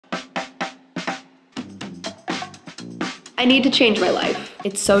I need to change my life.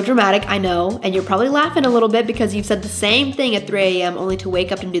 It's so dramatic, I know, and you're probably laughing a little bit because you've said the same thing at 3 a.m. only to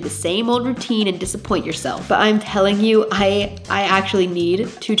wake up and do the same old routine and disappoint yourself. But I'm telling you, I actually need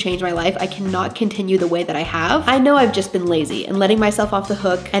to change my life. I cannot continue the way that I have. I know I've just been lazy and letting myself off the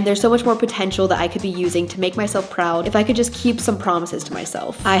hook, and there's so much more potential that I could be using to make myself proud if I could just keep some promises to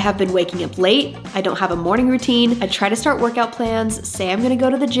myself. I have been waking up late. I don't have a morning routine. I try to start workout plans, say I'm gonna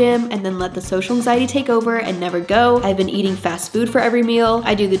go to the gym, and then let the social anxiety take over and never go. I've been eating fast food for every meal.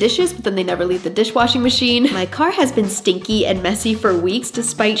 I do the dishes, but then they never leave the dishwashing machine. My car has been stinky and messy for weeks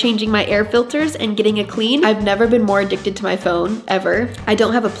despite changing my air filters and getting it clean. I've never been more addicted to my phone, ever. I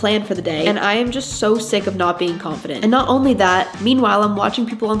don't have a plan for the day, and I am just so sick of not being confident. And not only that, meanwhile, I'm watching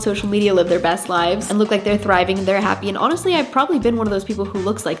people on social media live their best lives and look like they're thriving and they're happy, and honestly, I've probably been one of those people who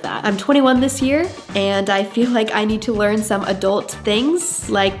looks like that. I'm 21 this year, and I feel like I need to learn some adult things,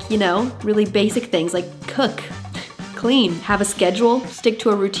 like, you know, really basic things like cook, clean, have a schedule, stick to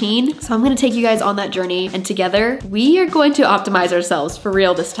a routine. So I'm gonna take you guys on that journey, and together we are going to optimize ourselves for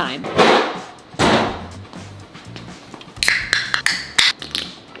real this time.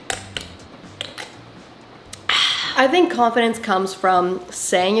 I think confidence comes from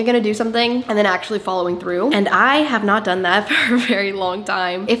saying you're gonna do something and then actually following through. And I have not done that for a very long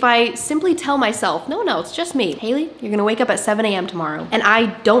time. If I simply tell myself, no, it's just me. Haley, you're gonna wake up at 7 a.m. tomorrow. And I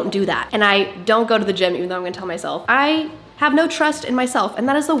don't do that. And I don't go to the gym even though I'm gonna tell myself. I have no trust in myself. And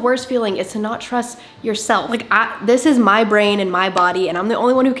that is the worst feeling, is to not trust yourself. Like, this is my brain and my body, and I'm the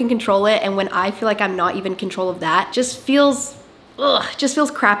only one who can control it. And when I feel like I'm not even in control of that, just feels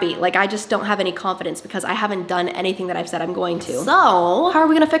crappy. Like, I just don't have any confidence because I haven't done anything that I've said I'm going to. So, how are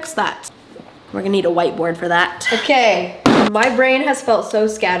we gonna fix that? We're gonna need a whiteboard for that. Okay, my brain has felt so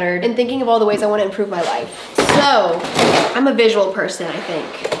scattered in thinking of all the ways I wanna improve my life. So, I'm a visual person, I think.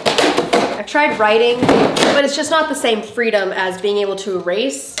 I've tried writing, but it's just not the same freedom as being able to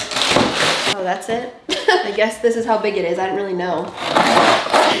erase. Oh, that's it? I guess this is how big it is. I didn't really know.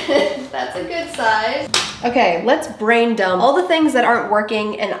 That's a good size. Okay, let's brain dump all the things that aren't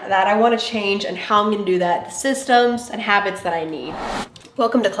working and that I want to change and how I'm gonna do that, the systems and habits that I need.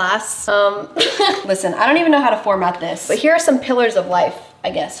 Welcome to class. Listen, I don't even know how to format this, but here are some pillars of life,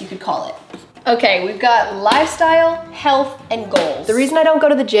 I guess you could call it. Okay, we've got lifestyle, health, and goals. The reason I don't go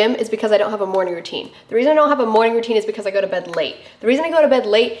to the gym is because I don't have a morning routine. The reason I don't have a morning routine is because I go to bed late. The reason I go to bed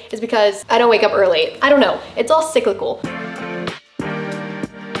late is because I don't wake up early. I don't know, it's all cyclical.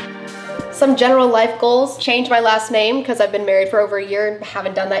 Some general life goals: change my last name because I've been married for over a year and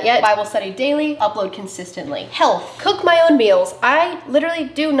haven't done that yet. Bible study daily, upload consistently. Health, cook my own meals. I literally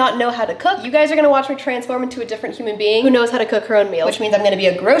do not know how to cook. You guys are gonna watch me transform into a different human being who knows how to cook her own meals, which means I'm gonna be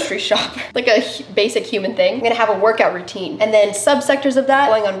a grocery shopper, like a basic human thing. I'm gonna have a workout routine. And then subsectors of that: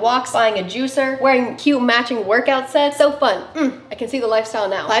 going on walks, buying a juicer, wearing cute matching workout sets. So fun. I can see the lifestyle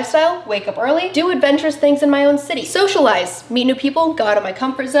now. Lifestyle, wake up early, do adventurous things in my own city. Socialize, meet new people, go out of my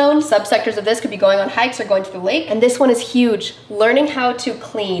comfort zone. Subsectors of this could be going on hikes or going to the lake. And this one is huge, learning how to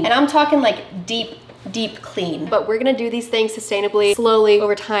clean. And I'm talking like deep clean. But we're gonna do these things sustainably, slowly,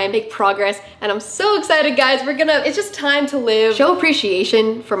 over time, make progress. And I'm so excited, guys. It's just time to live. Show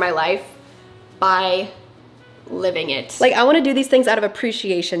appreciation for my life by living it. Like, I wanna do these things out of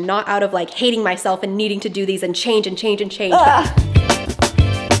appreciation, not out of like hating myself and needing to do these and change and change and change.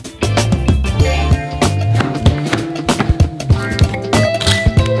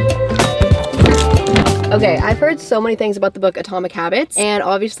 Okay, I've heard so many things about the book Atomic Habits, and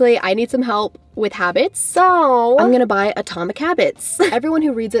obviously I need some help with habits, so I'm gonna buy Atomic Habits. Everyone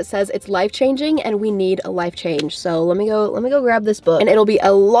who reads it says it's life-changing, and we need a life change. So let me go grab this book, and it'll be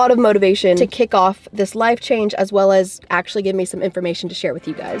a lot of motivation to kick off this life change, as well as actually give me some information to share with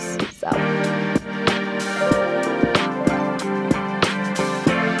you guys. So.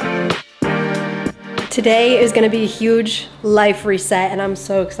 Today is gonna be a huge life reset, and I'm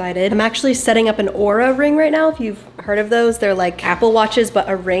so excited. I'm actually setting up an Aura ring right now, if you've heard of those. They're like Apple Watches, but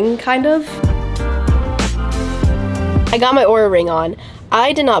a ring, kind of. I got my Aura ring on.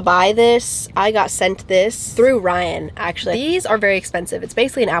 I did not buy this. I got sent this through Ryan, actually. These are very expensive. It's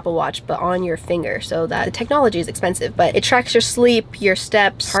basically an Apple Watch, but on your finger, so that the technology is expensive, but it tracks your sleep, your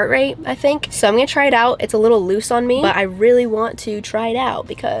steps, heart rate, I think. So I'm gonna try it out. It's a little loose on me, but I really want to try it out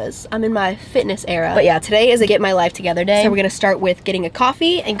because I'm in my fitness era. But yeah, today is a get my life together day. So we're gonna start with getting a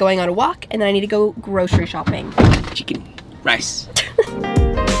coffee and going on a walk, and then I need to go grocery shopping. Chicken, rice.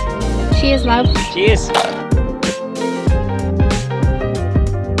 Cheers, love. Cheers.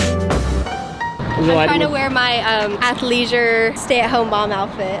 I'm trying to wear my athleisure, stay-at-home mom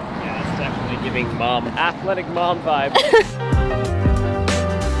outfit. Yeah, it's definitely giving mom, athletic mom vibe.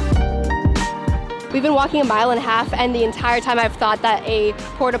 We've been walking 1.5 miles and the entire time I've thought that a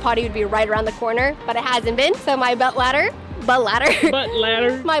porta potty would be right around the corner, but it hasn't been. So my butt ladder,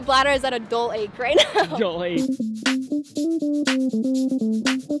 my bladder is at a dull ache right now. Dull ache.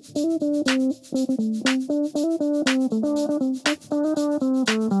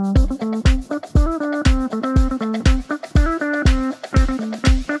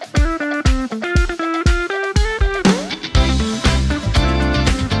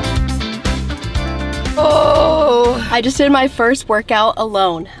 I just did my first workout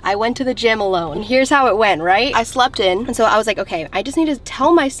alone. I went to the gym alone. And here's how it went, right? I slept in, and so I was like, okay, I just need to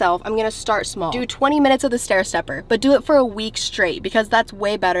tell myself I'm gonna start small. Do 20 minutes of the stair stepper, but do it for a week straight, because that's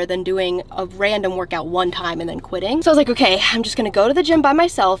way better than doing a random workout one time and then quitting. So I was like, okay, I'm just gonna go to the gym by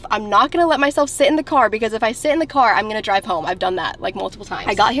myself. I'm not gonna let myself sit in the car, because if I sit in the car, I'm gonna drive home. I've done that like multiple times.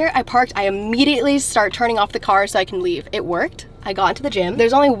 I got here, I parked, I immediately start turning off the car so I can leave. It worked. I got into the gym.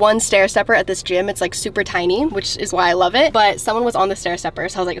 There's only one stair stepper at this gym. It's like super tiny, which is why I love it. But someone was on the stair stepper,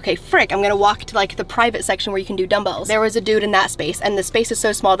 so I was like, okay, frick, I'm gonna walk to like the private section where you can do dumbbells. There was a dude in that space, and the space is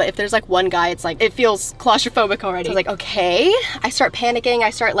so small that if there's like one guy, it's like, it feels claustrophobic already. So I was like, okay. I start panicking.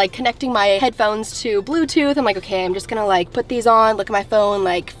 I start like connecting my headphones to Bluetooth. I'm like, okay, I'm just gonna like put these on, look at my phone,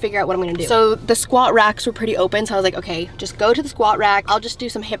 like figure out what I'm gonna do. So the squat racks were pretty open, so I was like, okay, just go to the squat rack. I'll just do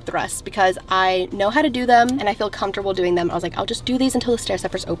some hip thrusts because I know how to do them and I feel comfortable doing them. I was like, I'll just do these until the stair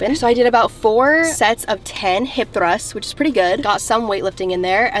stepper's open. So I did about 4 sets of 10 hip thrusts, which is pretty good. Got some weightlifting in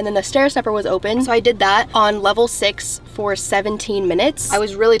there, and then the stair stepper was open. So I did that on level 6 for 17 minutes. I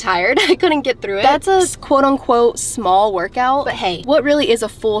was really tired. I couldn't get through it. That's a quote unquote small workout, but hey, what really is a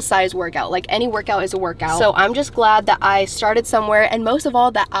full-size workout? Like any workout is a workout. So I'm just glad that I started somewhere, and most of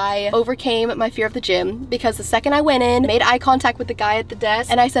all that I overcame my fear of the gym, because the second I went in, made eye contact with the guy at the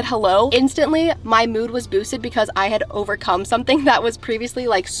desk, and I said hello, instantly my mood was boosted because I had overcome something that was previously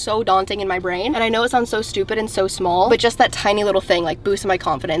like so daunting in my brain. And I know it sounds so stupid and so small, but just that tiny little thing like boosted my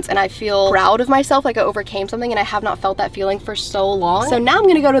confidence, and I feel proud of myself, like I overcame something, and I have not felt that feeling for so long. So now I'm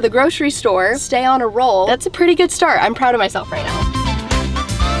gonna go to the grocery store, stay on a roll. That's a pretty good start. I'm proud of myself right now.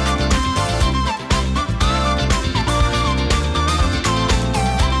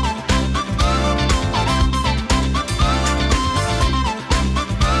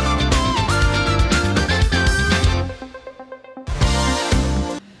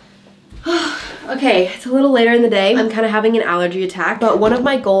 Okay, it's a little later in the day. I'm kind of having an allergy attack, but one of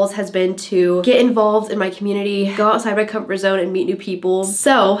my goals has been to get involved in my community, go outside my comfort zone and meet new people.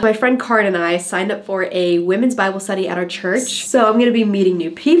 So my friend Karin and I signed up for a women's Bible study at our church. So I'm gonna be meeting new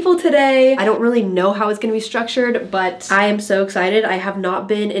people today. I don't really know how it's gonna be structured, but I am so excited. I have not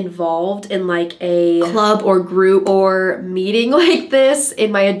been involved in like a club or group or meeting like this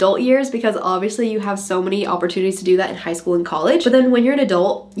in my adult years, because obviously you have so many opportunities to do that in high school and college. But then when you're an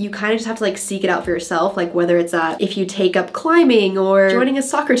adult, you kind of just have to like seek it out for yourself, like whether it's if you take up climbing or joining a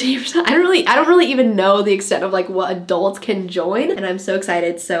soccer team or something. I don't really even know the extent of like what adults can join, and I'm so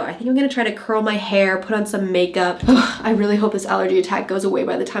excited. So I think I'm gonna try to curl my hair, put on some makeup. I really hope this allergy attack goes away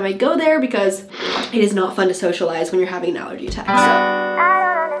by the time I go there, because it is not fun to socialize when you're having an allergy attack. So. I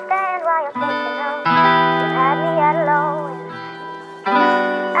don't understand why you're thinking of you had me at alone.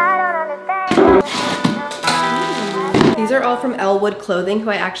 I don't understand. These are all from Elwood Clothing, who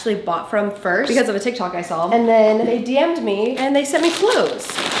I actually bought from first because of a TikTok I saw. And then they DM'd me and they sent me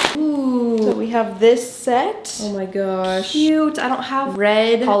clothes. Ooh, so we have this set. Oh my gosh, cute. I don't have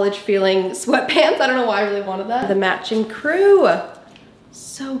red college feeling sweatpants. I don't know why I really wanted that. The matching crew.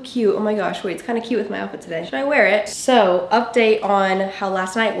 So cute. Oh my gosh, wait, it's kind of cute with my outfit today. Should I wear it? So, update on how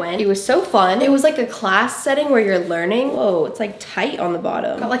last night went. It was so fun. It was like a class setting where you're learning. Whoa, it's like tight on the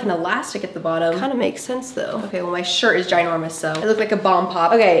bottom. Got like an elastic at the bottom. Kind of makes sense though. Okay, well my shirt is ginormous, so I look like a bomb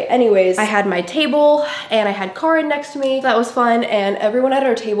pop. Okay, anyways, I had my table and I had Karin next to me. That was fun, and everyone at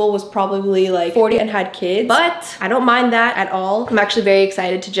our table was probably like 40 and had kids, but I don't mind that at all. I'm actually very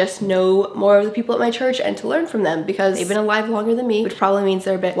excited to just know more of the people at my church and to learn from them, because they've been alive longer than me, which probably means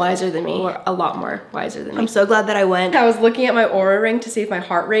they're a bit wiser than me, or a lot more wiser than me. I'm so glad that I went. I was looking at my Oura ring to see if my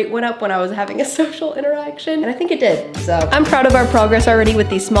heart rate went up when I was having a social interaction, and I think it did. So I'm proud of our progress already with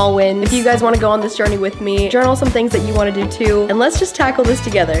these small wins. If you guys want to go on this journey with me, journal some things that you want to do too, and let's just tackle this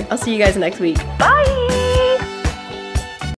together. I'll see you guys next week. Bye!